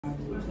One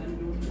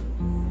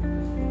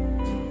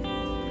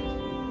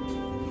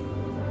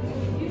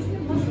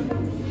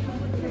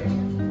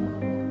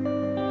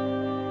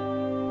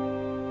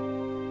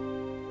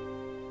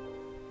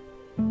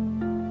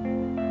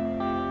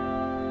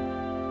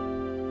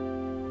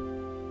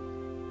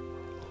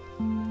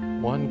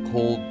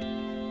cold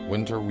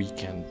winter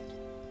weekend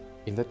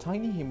in the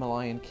tiny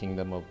Himalayan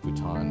kingdom of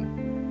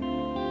Bhutan,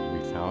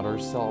 we found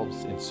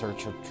ourselves in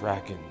search of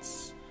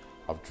dragons,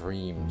 of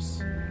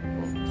dreams,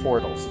 of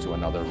portals to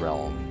another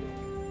realm.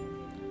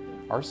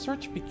 Our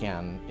search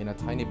began in a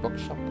tiny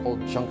bookshop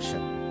called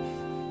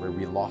Junction, where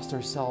we lost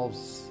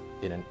ourselves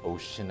in an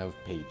ocean of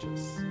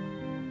pages.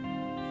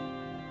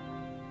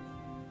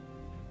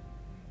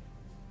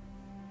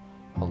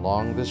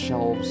 Along the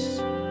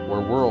shelves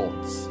were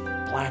worlds,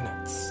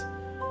 planets,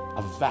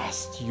 a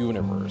vast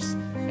universe,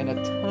 and a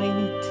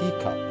tiny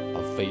teacup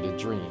of faded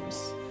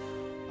dreams,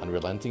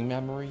 unrelenting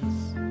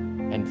memories,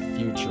 and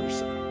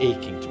futures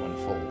aching to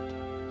unfold.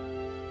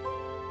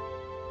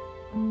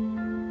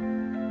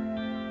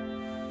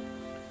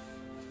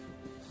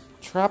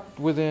 Trapped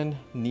within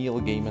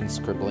Neil Gaiman's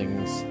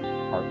scribblings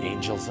are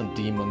angels and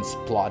demons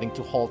plotting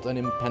to halt an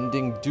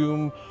impending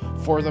doom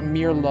for the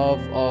mere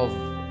love of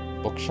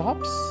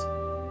bookshops?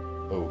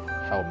 Oh,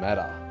 how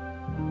meta.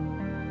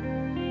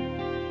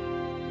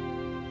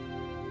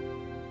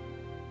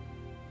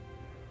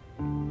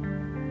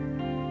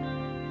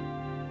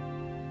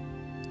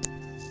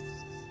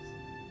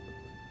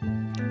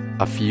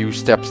 A few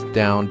steps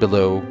down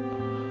below,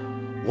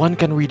 one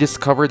can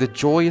rediscover the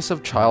joys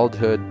of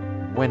childhood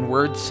when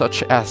words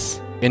such as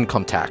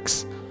income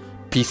tax,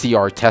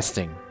 PCR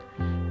testing,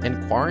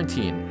 and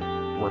quarantine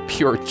were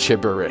pure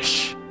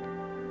gibberish.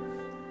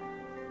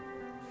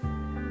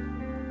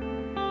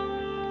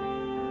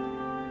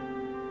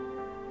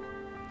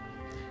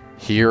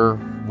 Here,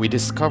 we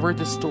discover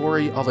the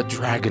story of a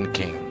dragon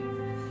king,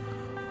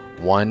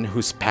 one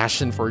whose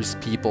passion for his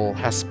people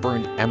has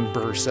burned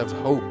embers of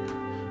hope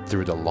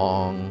through the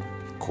long,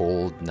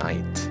 cold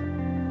night.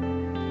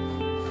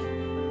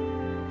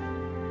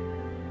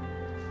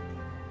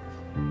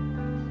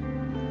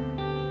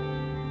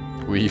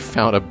 We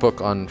found a book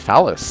on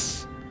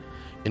phallus,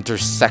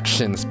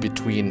 intersections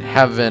between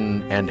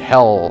heaven and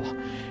hell,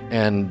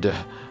 and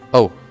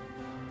oh,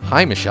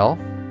 hi Michelle.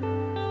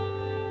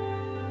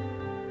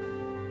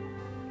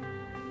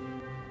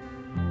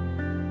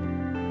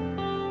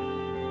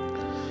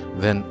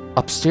 Then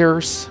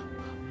upstairs,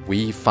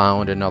 we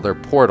found another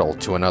portal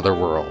to another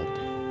world.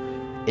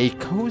 A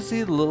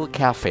cozy little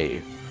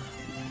cafe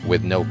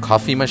with no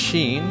coffee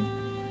machine,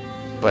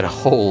 but a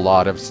whole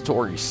lot of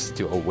stories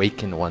to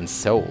awaken one's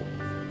soul.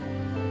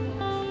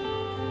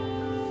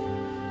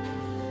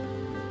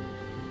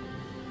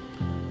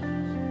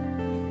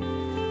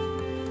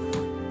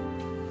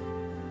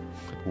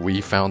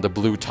 We found a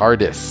blue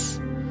TARDIS.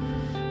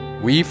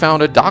 We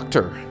found a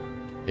Doctor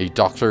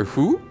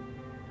Who,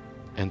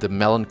 and the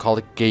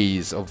melancholic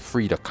gaze of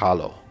Frida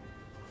Kahlo.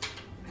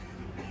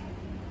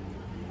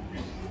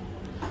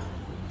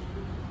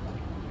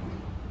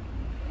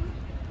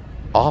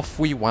 Off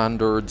we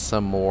wandered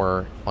some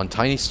more on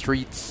tiny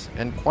streets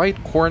and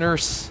quiet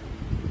corners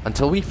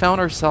until we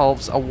found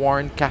ourselves a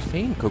worn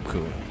caffeine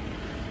cocoon,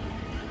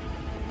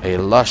 a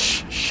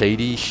lush,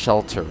 shady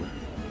shelter.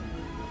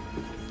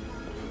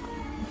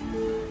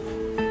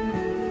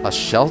 A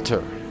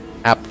shelter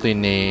aptly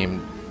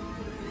named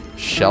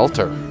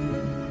Shelter.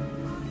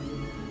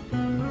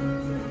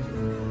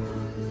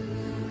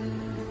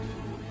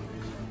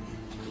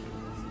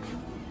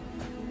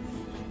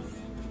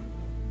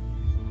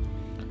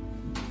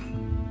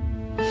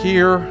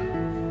 Here,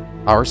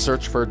 our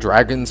search for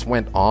dragons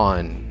went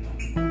on,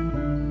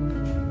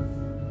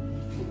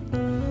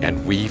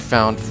 and we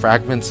found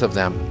fragments of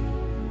them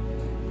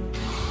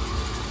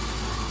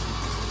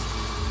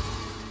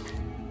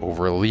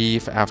over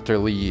leaf after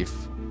leaf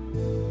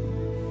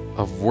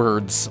of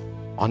words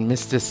on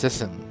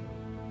mysticism.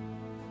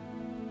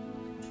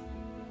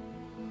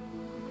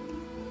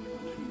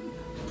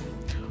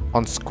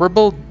 On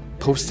scribbled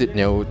post-it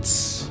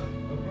notes,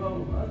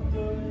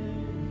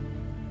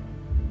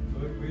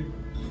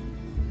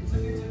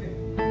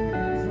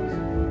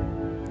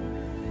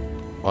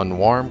 on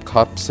warm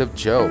cups of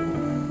joe,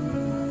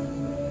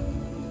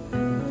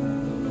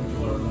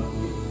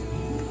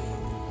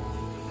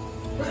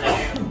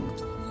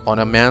 on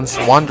a man's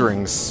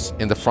wanderings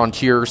in the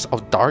frontiers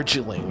of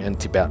Darjeeling and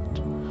Tibet,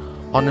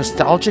 on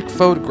nostalgic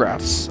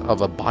photographs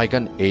of a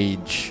bygone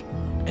age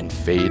and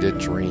faded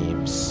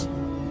dreams.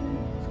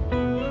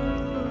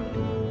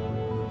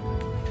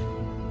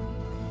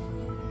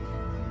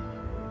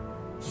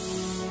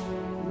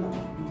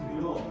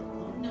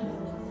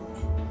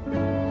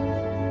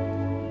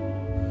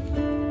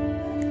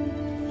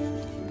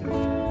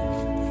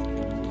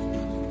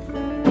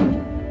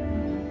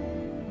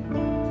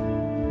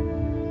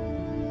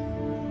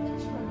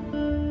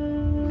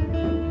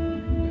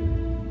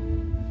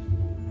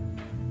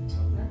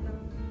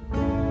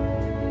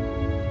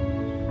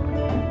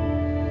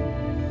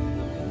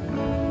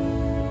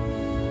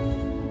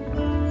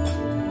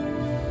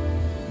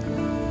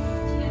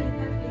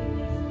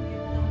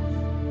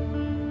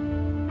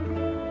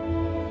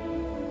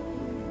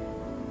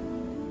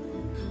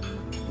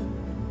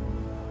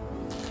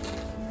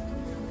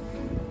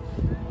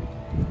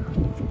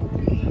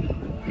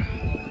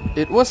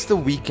 It was the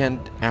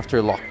weekend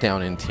after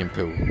lockdown in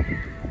Thimphu,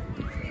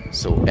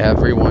 so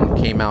everyone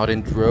came out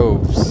in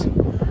droves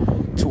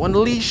to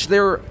unleash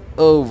their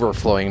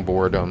overflowing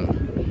boredom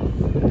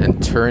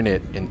and turn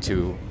it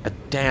into a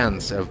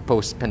dance of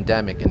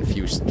post-pandemic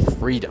infused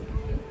freedom.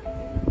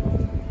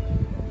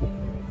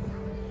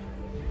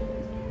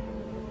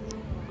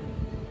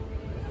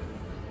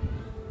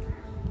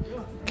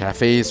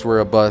 Cafes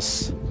were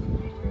abuzz,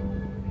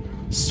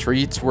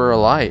 streets were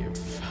alive,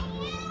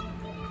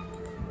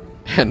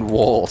 and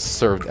walls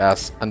served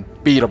as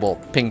unbeatable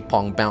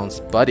ping-pong bounce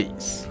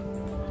buddies.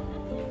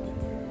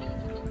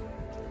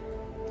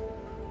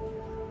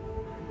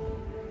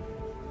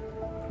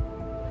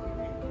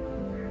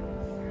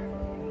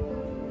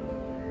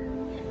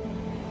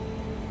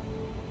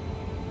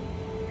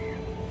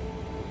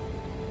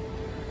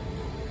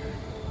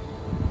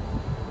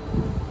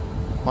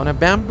 On a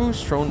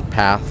bamboo-strewn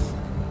path,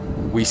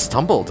 we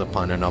stumbled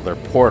upon another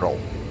portal.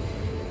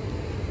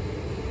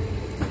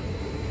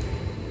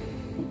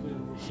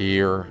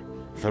 Here,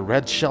 the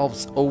red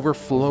shelves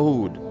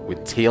overflowed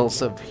with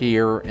tales of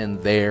here and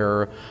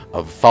there,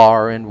 of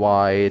far and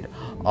wide,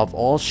 of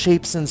all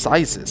shapes and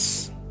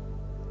sizes.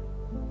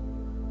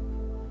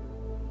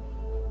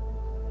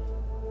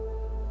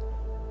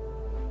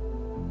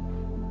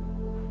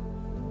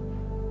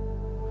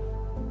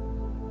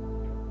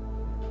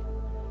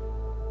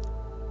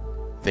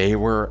 They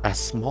were as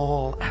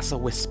small as a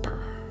whisper,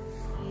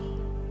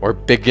 or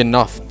big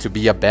enough to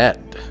be a bed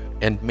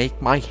and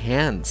make my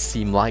hand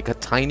seem like a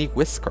tiny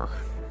whisker.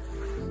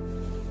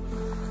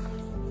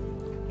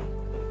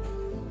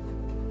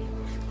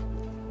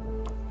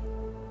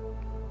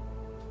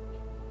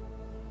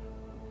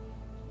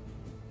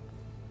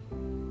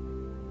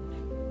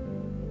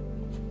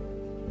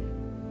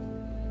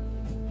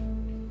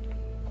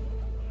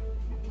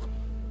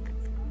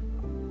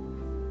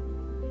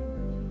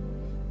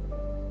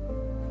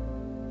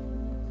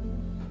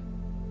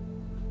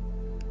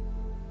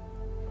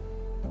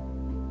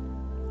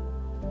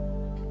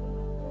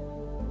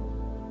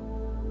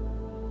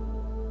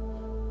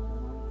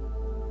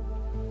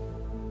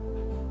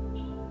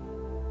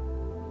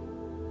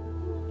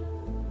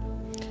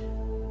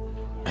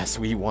 As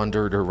we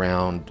wandered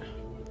around,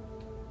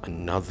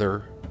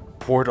 another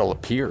portal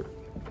appeared,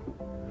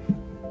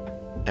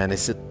 and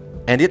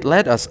it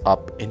led us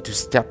up into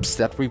steps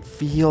that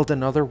revealed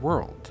another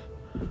world,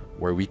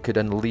 where we could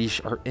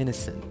unleash our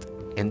innocent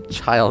and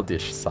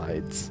childish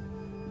sides.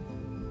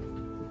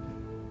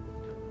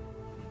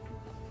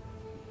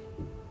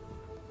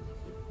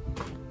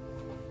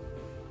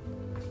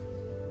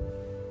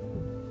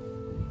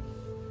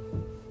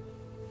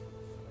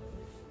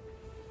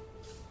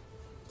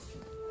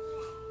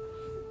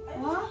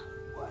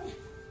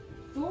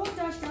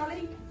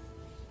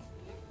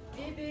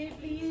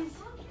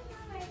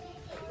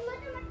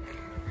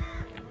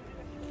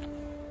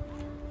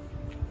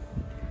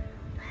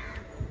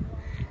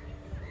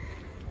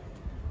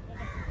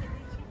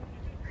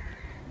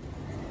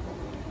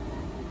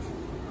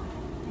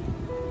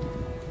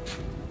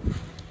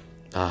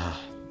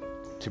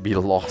 To be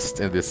lost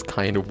in this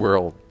kind of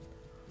world,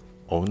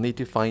 only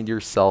to find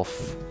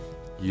yourself,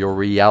 your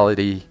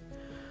reality,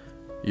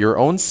 your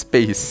own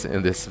space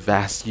in this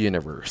vast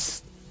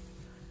universe,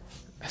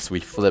 as we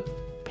flip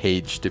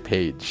page to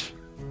page.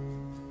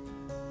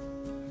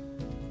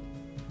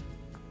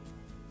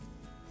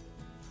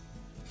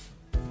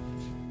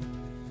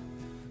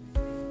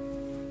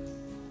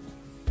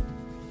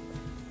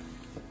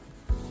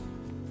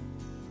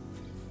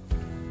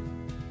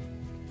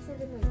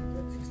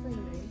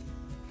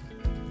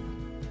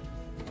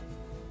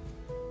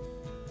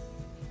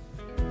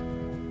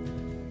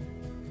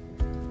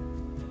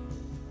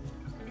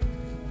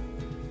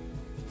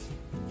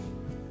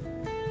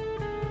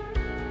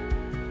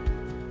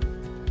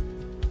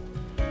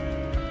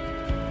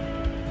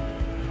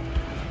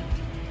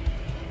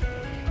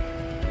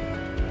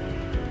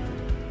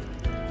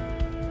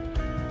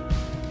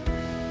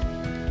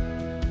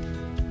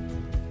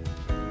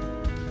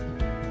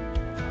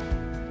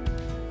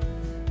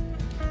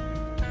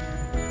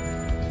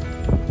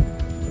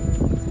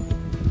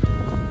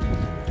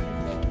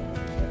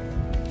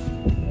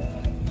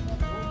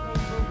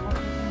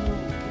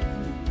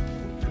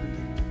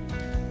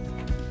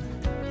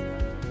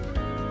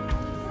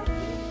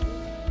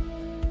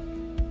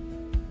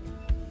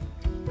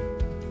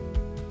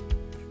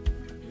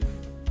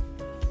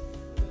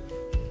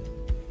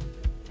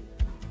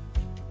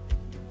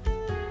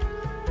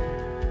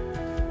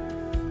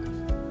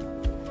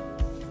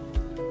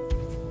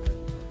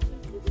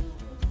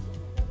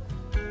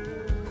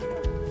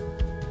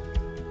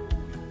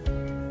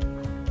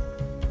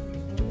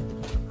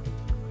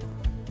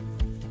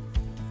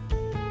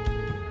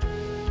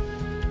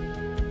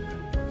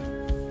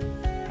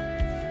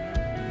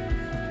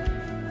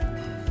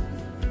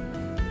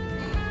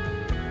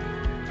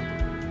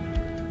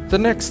 The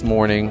next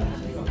morning,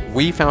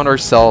 we found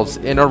ourselves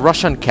in a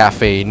Russian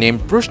cafe named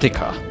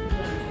Brushnika,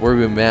 where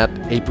we met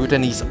a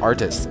Bhutanese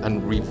artist,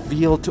 and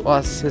revealed to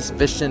us his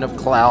vision of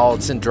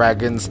clouds and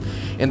dragons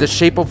in the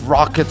shape of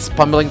rockets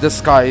pummeling the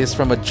skies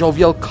from a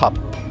jovial cup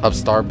of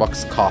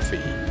Starbucks coffee.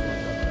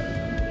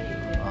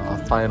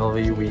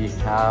 Finally, we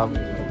have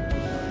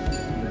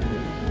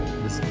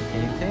this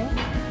painting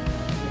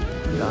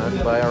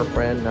done by our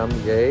friend Nam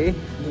Ye.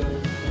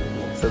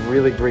 It's a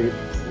really great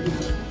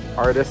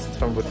artist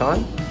from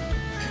Bhutan.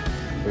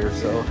 We're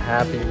so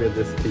happy with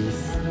this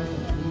piece.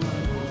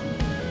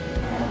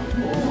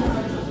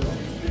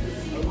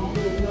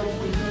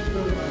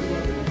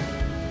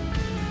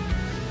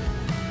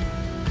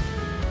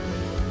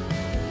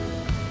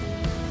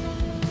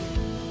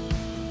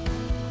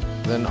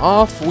 Then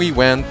off we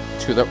went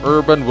to the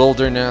urban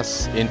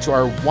wilderness, into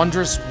our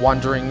wondrous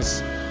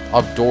wanderings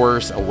of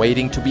doors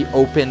awaiting to be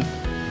opened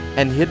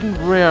and hidden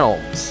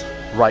realms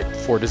ripe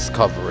for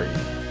discovery.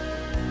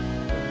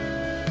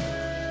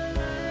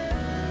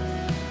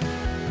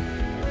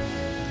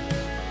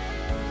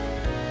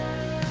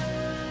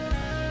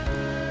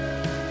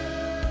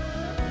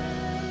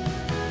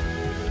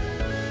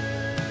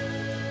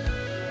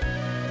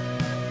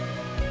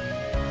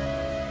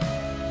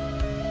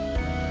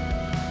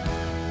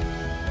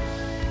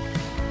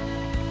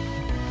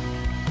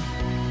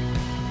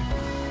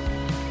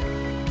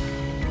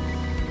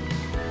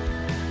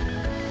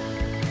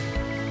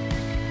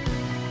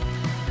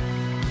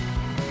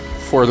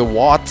 For the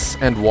whats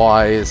and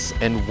whys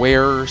and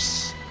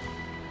wheres,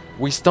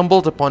 we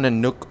stumbled upon a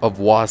nook of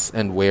was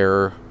and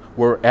where,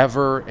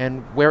 wherever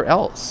and where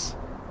else,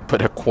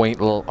 but a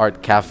quaint little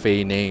art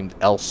cafe named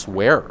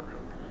Elsewhere.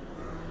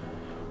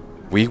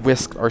 We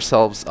whisked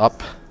ourselves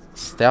up,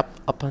 step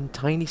upon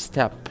tiny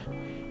step,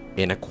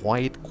 in a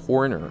quiet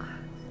corner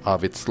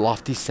of its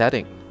lofty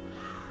setting,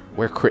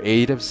 where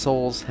creative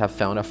souls have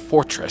found a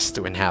fortress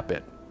to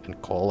inhabit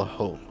and call a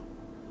home.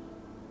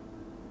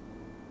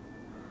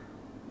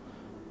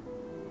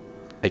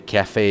 A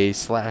cafe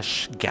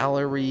slash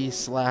gallery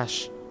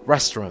slash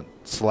restaurant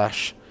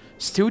slash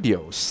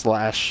studio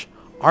slash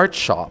art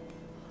shop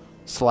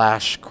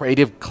slash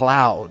creative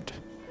cloud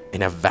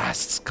in a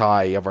vast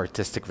sky of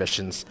artistic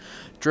visions,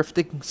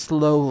 drifting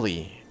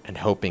slowly and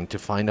hoping to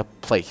find a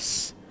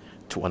place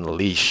to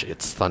unleash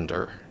its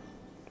thunder.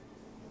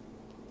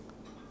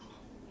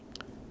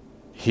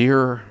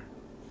 Here,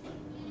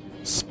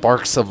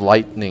 sparks of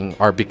lightning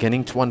are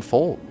beginning to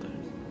unfold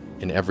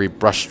in every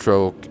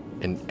brushstroke,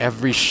 in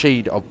every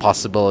shade of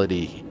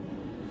possibility.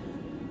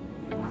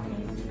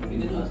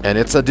 And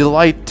it's a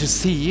delight to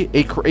see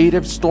a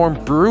creative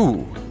storm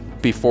brew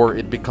before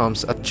it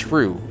becomes a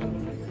true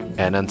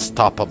and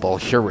unstoppable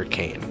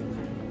hurricane.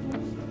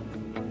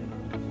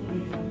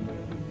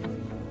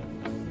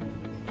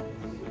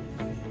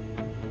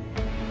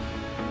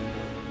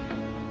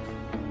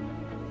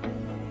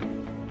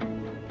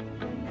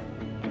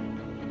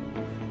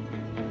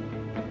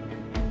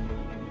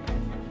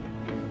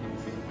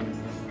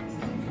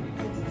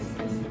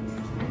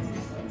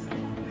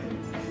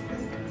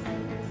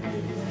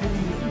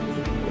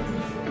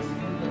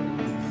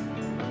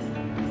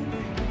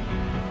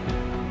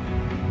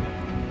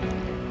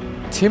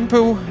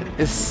 Thimphu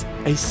is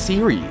a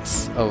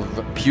series of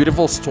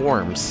beautiful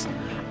storms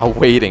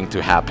awaiting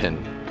to happen.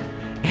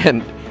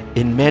 And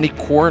in many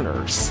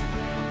corners,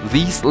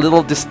 these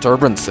little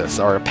disturbances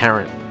are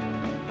apparent.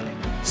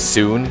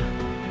 Soon,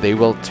 they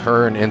will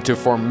turn into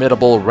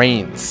formidable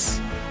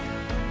rains.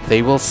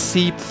 They will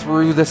seep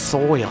through the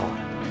soil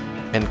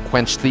and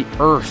quench the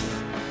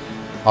earth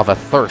of a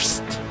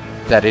thirst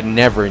that it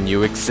never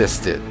knew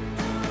existed.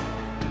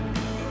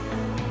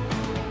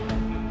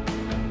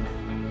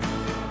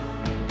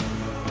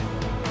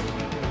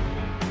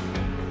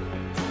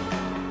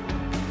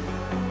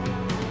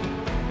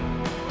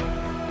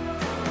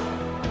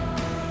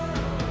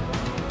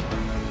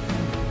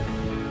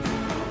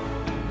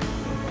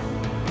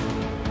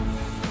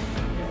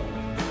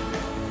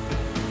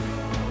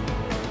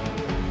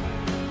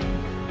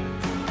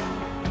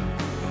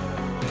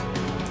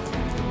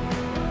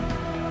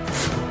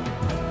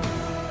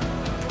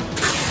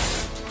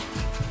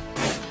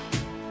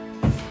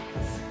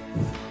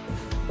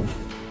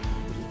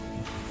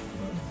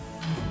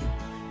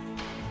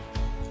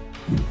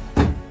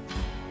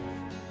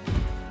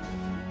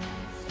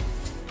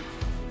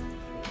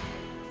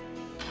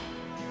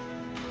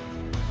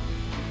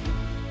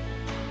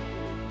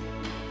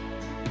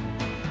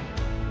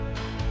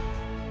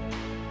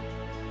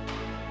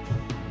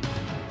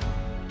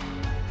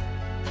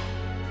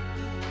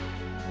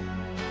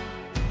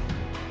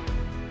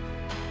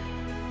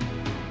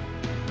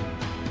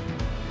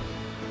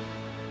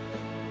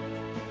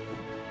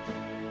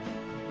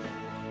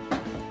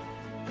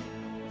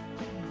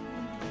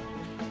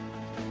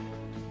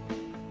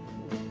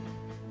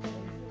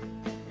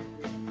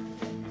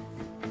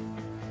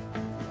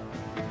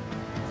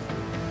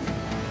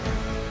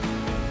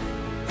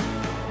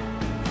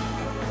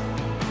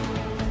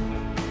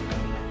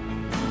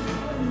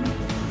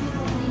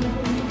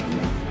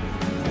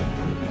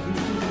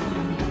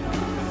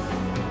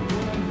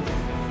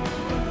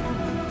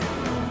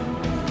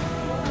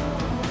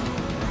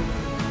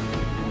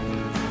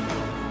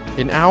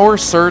 In our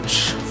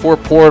search for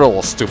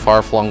portals to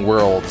far-flung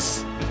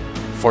worlds,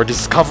 for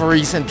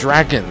discoveries and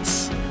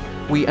dragons,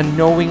 we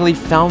unknowingly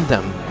found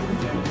them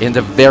in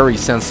the very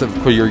sense of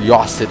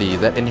curiosity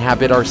that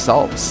inhabit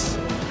ourselves.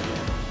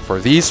 For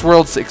these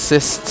worlds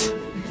exist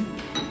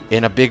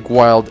in a big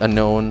wild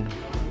unknown,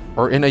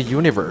 or in a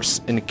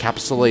universe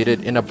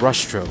encapsulated in a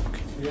brushstroke,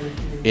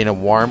 in a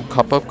warm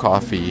cup of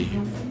coffee,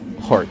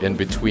 or in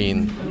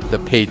between the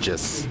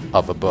pages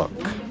of a book.